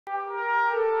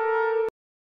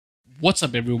What's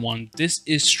up everyone, this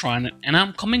is Shrine and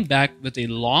I'm coming back with a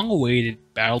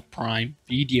long-awaited Battle Prime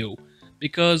video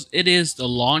because it is the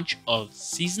launch of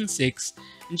Season 6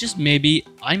 and just maybe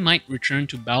I might return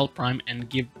to Battle Prime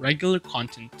and give regular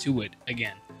content to it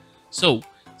again. So,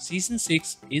 Season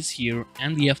 6 is here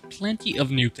and we have plenty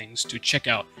of new things to check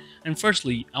out. And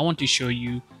firstly, I want to show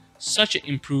you such an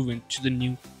improvement to the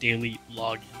new daily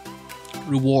login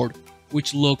reward,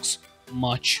 which looks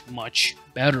much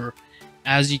better.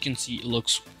 As you can see, it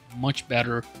looks much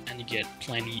better and you get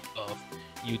plenty of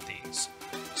new things.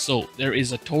 So there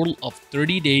is a total of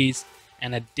 30 days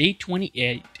and at day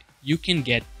 28 you can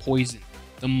get Poison,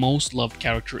 the most loved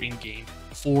character in game,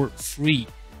 for free.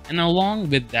 And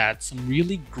along with that, some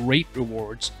really great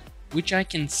rewards, which I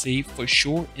can say for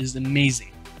sure is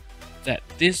amazing. That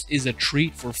this is a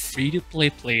treat for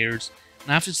free-to-play players, and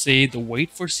I have to say the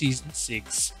wait for Season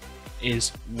 6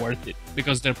 is worth it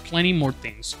because there are plenty more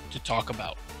things to talk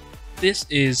about. This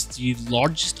is the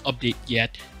largest update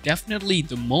yet. Definitely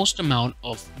the most amount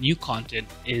of new content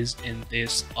is in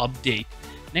this update.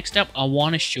 Next up, I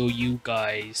want to show you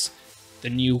guys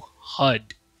the new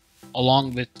HUD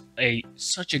along with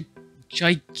such a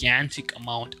gigantic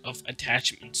amount of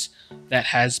attachments that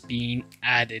has been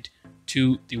added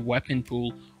to the weapon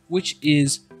pool, which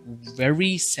is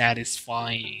very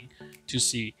satisfying to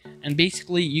see. And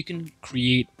basically you can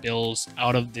create builds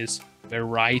out of this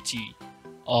variety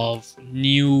of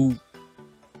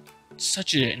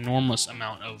such an enormous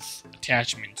amount of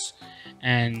attachments,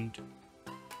 and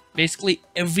basically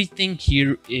everything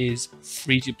here is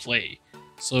free to play.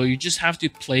 So you just have to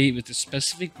play with a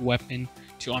specific weapon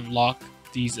to unlock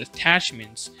these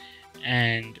attachments,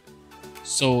 and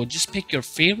so just pick your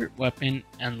favorite weapon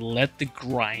and let the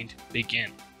grind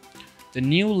begin. The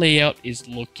new layout is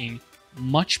looking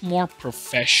much more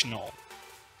professional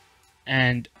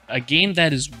and a game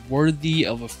that is worthy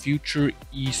of a future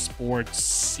esports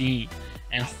scene,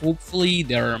 and hopefully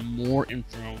there are more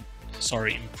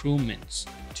improvements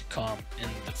to come in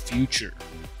the future.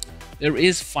 There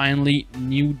is finally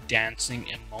new dancing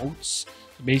emotes.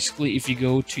 So basically if you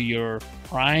go to your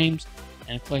primes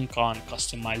and click on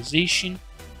customization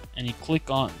and you click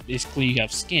on, basically you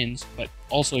have skins, but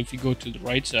also if you go to the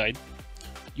right side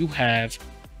you have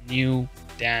new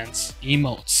dance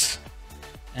emotes,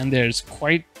 and there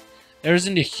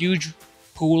isn't a huge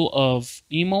pool of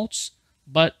emotes,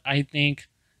 but I think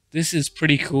this is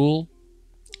pretty cool.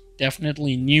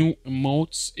 Definitely new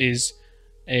emotes is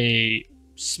a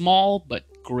small but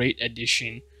great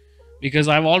addition because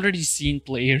I've already seen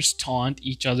players taunt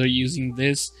each other using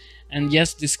this, and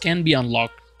yes, this can be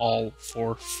unlocked all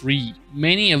for free.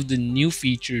 Many of the new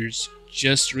features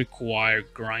just require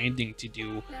grinding to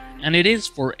do, and it is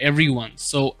for everyone,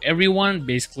 so everyone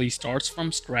basically starts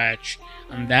from scratch,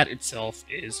 and that itself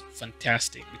is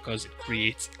fantastic because it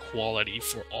creates equality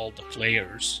for all the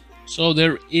players. So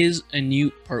there is a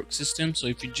new perk system, so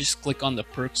if you just click on the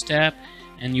perks tab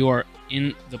and you are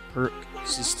in the perk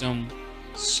system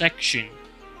section,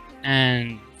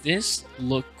 and this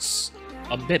looks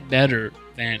a bit better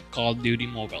than Call of Duty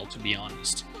Mobile, to be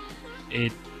honest.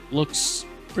 It looks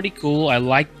pretty cool. I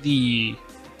like the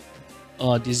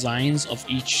designs of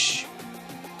each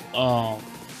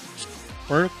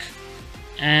perk,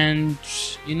 and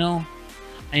you know,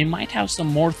 I might have some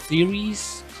more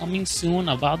theories coming soon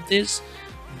about this,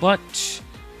 but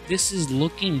this is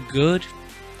looking good.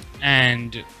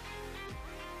 And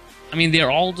I mean,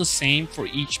 they're all the same for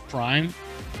each prime,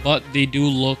 but they do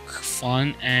look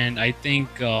fun, and I think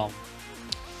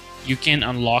you can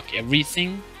unlock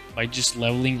everything by just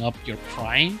leveling up your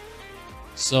prime.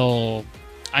 So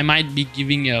I might be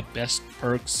giving you best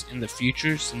perks in the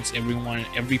future since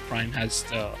every prime has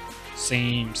the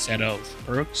same set of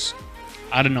perks.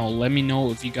 I don't know, let me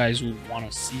know if you guys would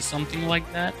want to see something like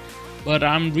that. But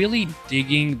I'm really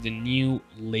digging the new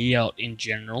layout in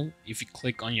general. If you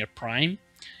click on your prime,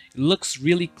 it looks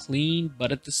really clean,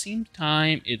 but at the same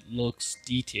time it looks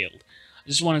detailed. I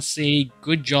just want to say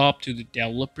good job to the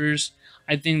developers.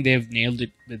 I think they've nailed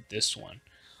it with this one.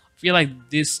 I feel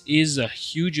like this is a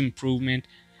huge improvement,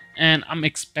 and I'm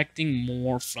expecting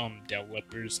more from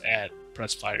developers at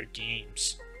Pressfire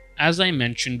Games. As I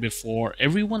mentioned before,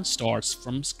 everyone starts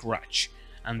from scratch,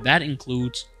 and that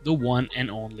includes the one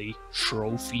and only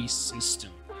trophy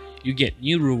system. You get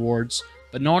new rewards,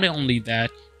 but not only that,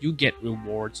 you get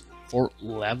rewards for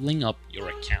leveling up your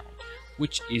account,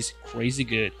 which is crazy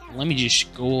good. Let me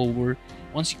just go over.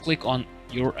 Once you click on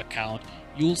your account,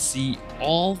 you'll see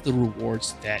all the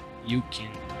rewards that you can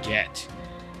get,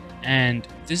 and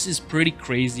this is pretty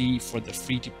crazy for the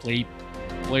free-to-play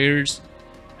players,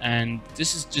 and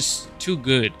this is just too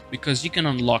good because you can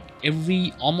unlock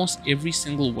almost every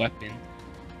single weapon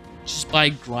just by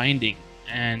grinding,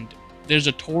 and there's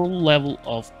a total level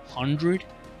of 100,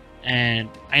 and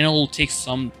I know it'll take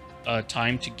some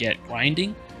time to get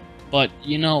grinding, but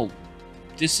you know,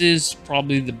 this is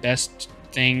probably the best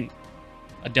thing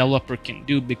a developer can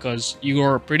do because you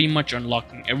are pretty much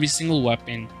unlocking every single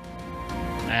weapon,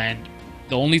 and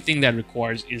the only thing that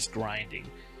requires is grinding.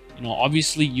 You know,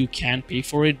 obviously you can pay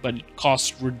for it, but it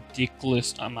costs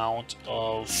ridiculous amount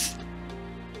of...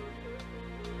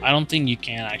 I don't think you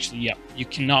can actually. Yeah, you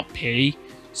cannot pay.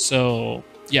 So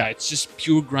yeah, it's just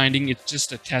pure grinding. It's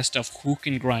just a test of who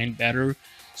can grind better.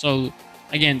 So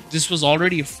again, this was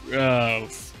already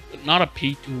not a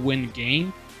pay-to-win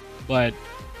game, but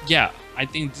yeah, I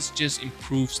think this just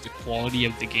improves the quality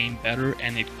of the game better,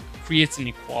 and it creates an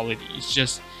equality. It's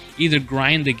just either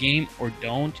grind the game or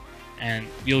don't, and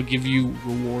we'll give you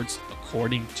rewards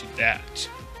according to that.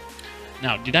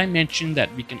 Now, did I mention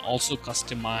that we can also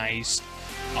customize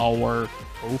our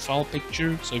profile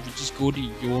picture? So if you just go to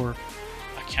your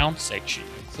account section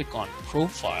and click on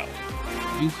profile,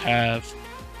 you have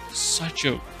such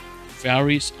a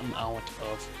various amount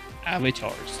of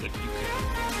avatars that you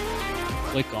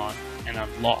can click on and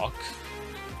unlock,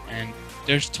 and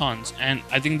there's tons. And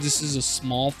I think this is a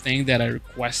small thing that I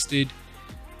requested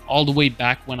all the way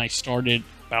back when I started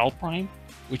Battle Prime,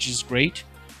 which is great,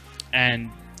 and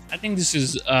I think this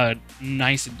is a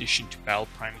nice addition to Battle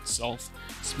Prime itself.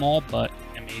 Small but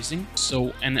amazing.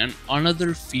 So, and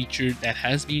another feature that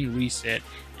has been reset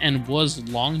and was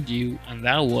long due, and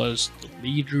that was the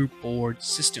leaderboard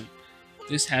system.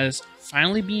 This has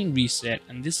finally been reset,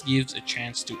 and this gives a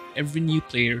chance to every new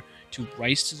player to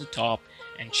rise to the top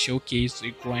and showcase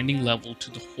their grinding level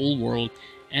to the whole world.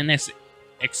 And as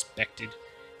expected,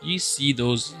 you see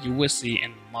those USA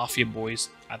and Mafia boys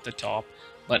at the top,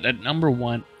 but at number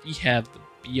 1 we have the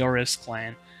BRS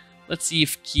clan. Let's see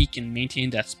if Key can maintain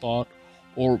that spot,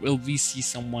 or will we see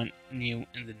someone new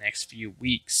in the next few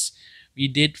weeks. We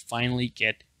did finally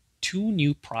get 2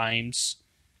 new primes,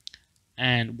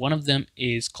 and one of them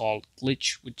is called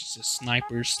Glitch, which is a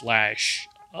sniper slash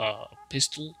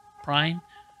pistol prime,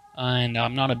 and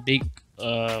I'm not a big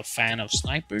fan of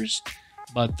snipers,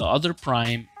 but the other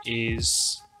prime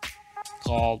is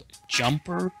called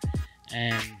Jumper,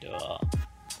 and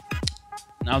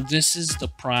now this is the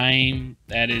prime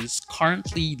that is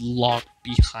currently locked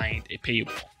behind a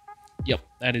paywall. Yep,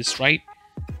 that is right.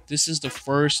 This is the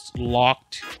first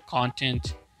locked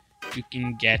content you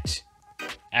can get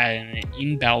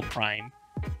in Battle Prime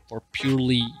for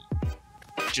purely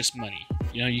just money.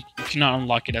 You know, you cannot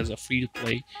unlock it as a free to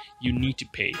play. You need to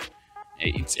pay.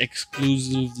 It's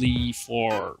exclusively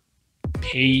for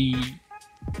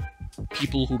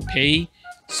people who pay.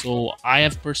 So I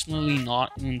have personally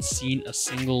not even seen a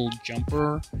single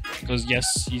Jumper because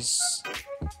yes, he's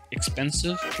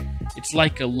expensive. It's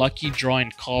like a lucky draw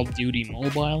in Call of Duty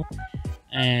Mobile,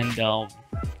 and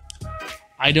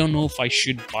I don't know if I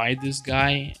should buy this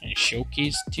guy and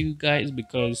showcase to you guys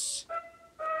because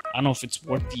I don't know if it's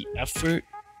worth the effort.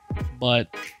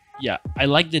 But yeah, I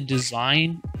like the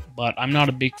design, but I'm not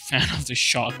a big fan of the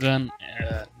shotgun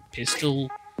pistol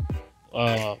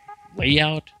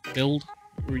layout build,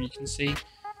 or you can say.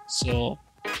 So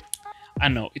I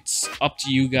don't know, it's up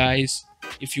to you guys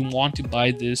if you want to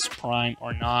buy this prime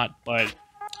or not, but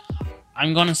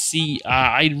I'm gonna see.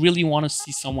 I really want to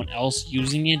see someone else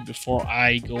using it before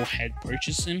I go ahead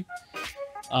purchase him.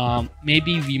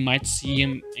 Maybe we might see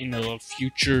him in a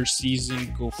future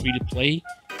season go free to play.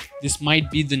 This might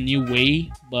be the new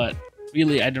way, but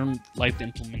really I don't like the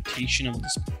implementation of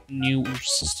this new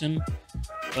system,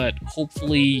 but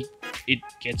hopefully it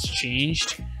gets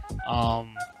changed.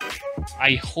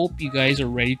 I hope you guys are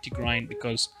ready to grind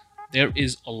because there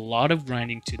is a lot of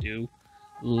grinding to do.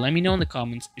 Let me know in the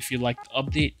comments if you like the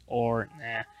update or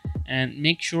nah, and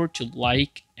make sure to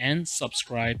like and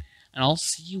subscribe, and I'll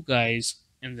see you guys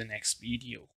in the next video.